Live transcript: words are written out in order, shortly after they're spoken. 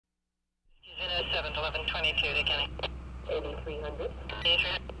7 to 1122 to Kenny. 8300.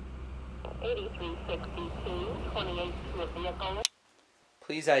 8362, 28 to a vehicle.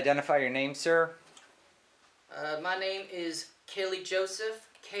 Please identify your name, sir. My name is Kelly Joseph,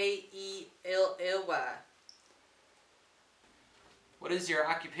 K-E-L-L-Y. What is your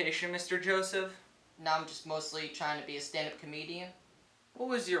occupation, Mr. Joseph? Now I'm just mostly trying to be a stand-up comedian. What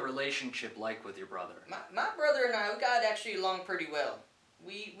was your relationship like with your brother? My brother and I, we got actually along pretty well.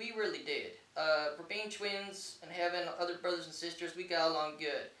 We really did. For being twins and having other brothers and sisters, we got along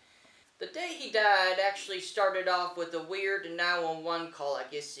good. The day he died actually started off with a weird 911 call, I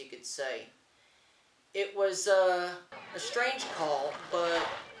guess you could say. It was a strange call, but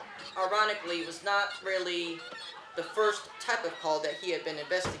ironically it was not really the first type of call that he had been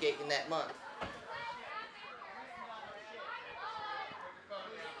investigating that month.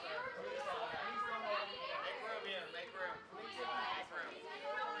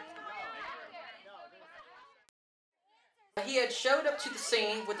 He had showed up to the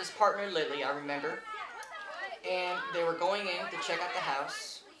scene with his partner Lily, I remember, and they were going in to check out the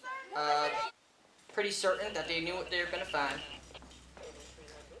house. Pretty certain that they knew what they were going to find.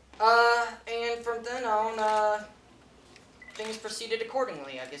 And from then on, things proceeded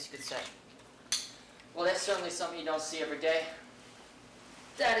accordingly, I guess you could say. Well, that's certainly something you don't see every day.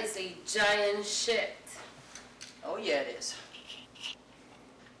 That is a giant shit. Oh yeah, it is.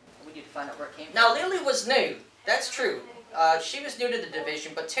 We need to find out where it came from. Now, Lily was new. That's true. She was new to the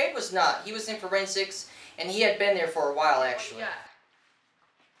division, but Ted was not. He was in forensics, and he had been there for a while, actually.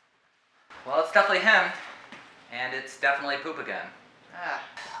 Well, it's definitely him, and it's definitely poop again. Ah.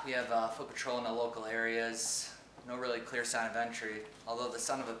 We have foot patrol in the local areas. No really clear sign of entry, although the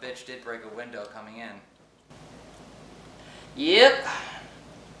son of a bitch did break a window coming in. Yep.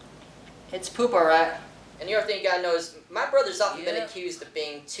 It's poop, alright. And the other thing you gotta know is, my brother's often been accused of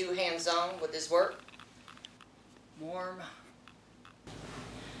being too hands-on with his work. Warm.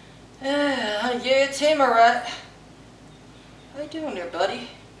 Yeah, it's him, alright. How you doing there, buddy?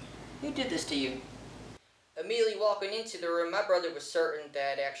 Who did this to you? Immediately walking into the room, my brother was certain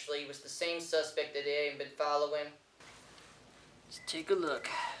that actually it was the same suspect that they had been following. Let's take a look.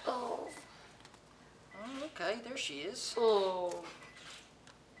 Oh. Oh, okay, there she is. Oh.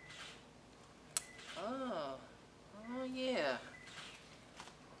 Oh. Oh, yeah.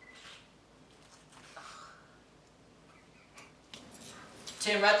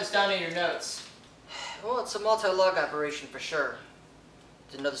 Tim, write this down in your notes. Well, it's a multi-log operation for sure.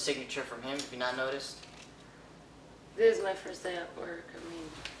 There's another signature from him, if you not noticed. This is my first day at work, I mean...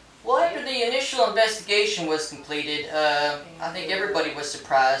 Well, after the initial investigation was completed, I think everybody was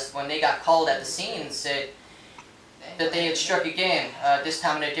surprised when they got called at the scene and said that they had struck again, this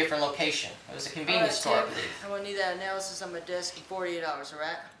time in a different location. It was a convenience store, I believe. I'm going to need that analysis on my desk in 48 hours,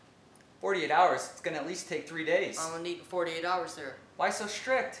 alright? 48 hours? It's going to at least take 3 days. I'm going to need 48 hours there. Why so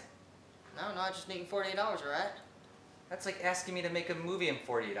strict? No, I just need 48 hours, alright? That's like asking me to make a movie in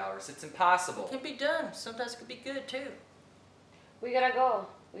 48 hours. It's impossible. It can be done. Sometimes it can be good, too. We gotta go.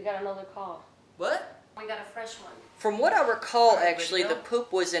 We got another call. What? We got a fresh one. From what I recall, actually, the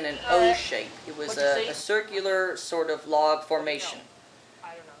poop was in an O shape. It was a circular sort of log formation.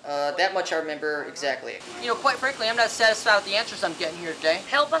 That much I remember exactly. You know, quite frankly, I'm not satisfied with the answers I'm getting here today.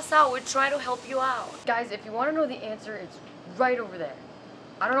 Help us out. We're trying to help you out. Guys, if you want to know the answer, it's right over there.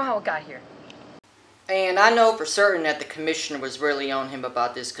 I don't know how it got here. And I know for certain that the commissioner was really on him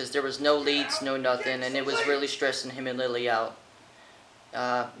about this because there was no leads, no nothing, and it was really stressing him and Lily out.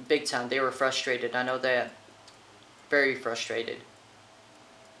 Big time. They were frustrated. I know that. Very frustrated.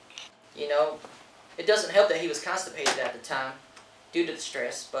 You know, it doesn't help that he was constipated at the time due to the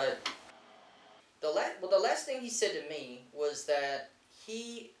stress, but the last thing he said to me was that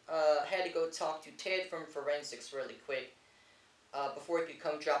he had to go talk to Ted from forensics really quick before he could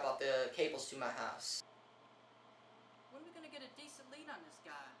come drop off the cables to my house. When are we going to get a decent lead on this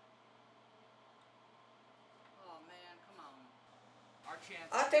guy? Oh man, come on.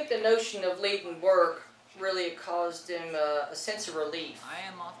 I think the notion of leaving work really caused him a sense of relief. I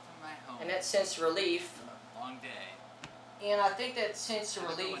am off to my home. And that sense of relief... Long day. And I think that sense of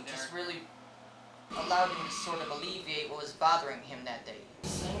relief just really allowed him to sort of alleviate what was bothering him that day.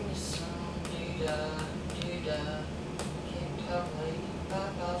 Sing me some doo-da, doo-da, keep talking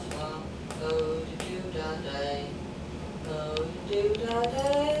about some, oh, doo-da-day, oh,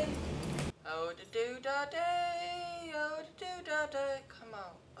 doo-da-day, oh, doo-da-day, oh, doo-da-day, come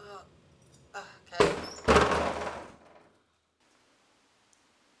on, okay.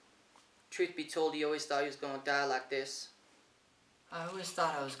 Truth be told, he always thought he was going to die like this. I always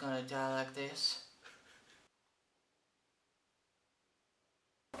thought I was going to die like this.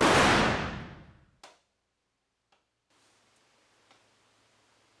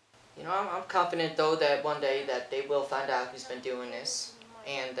 I'm confident though that one day that they will find out who's been doing this,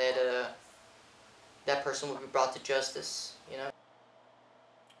 and that that person will be brought to justice. You know.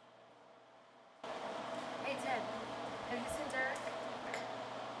 Hey Ted, have you seen Derek?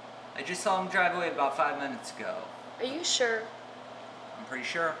 I just saw him drive away about 5 minutes ago. Are you sure? I'm pretty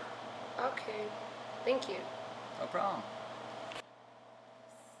sure. Okay. Thank you. No problem.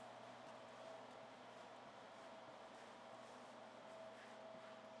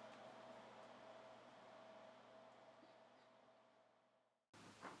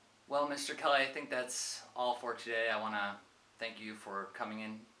 Well, Mr. Kelly, I think that's all for today. I want to thank you for coming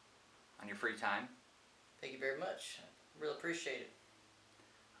in on your free time. Thank you very much. Really appreciate it.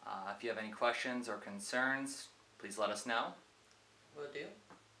 If you have any questions or concerns, please let us know. Will do.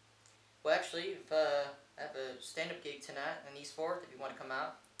 Well, actually, if I have a stand-up gig tonight in East 4th, if you want to come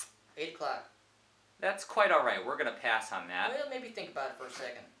out, 8 o'clock. That's quite all right. We're going to pass on that. Well, maybe think about it for a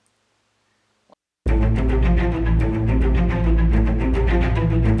second.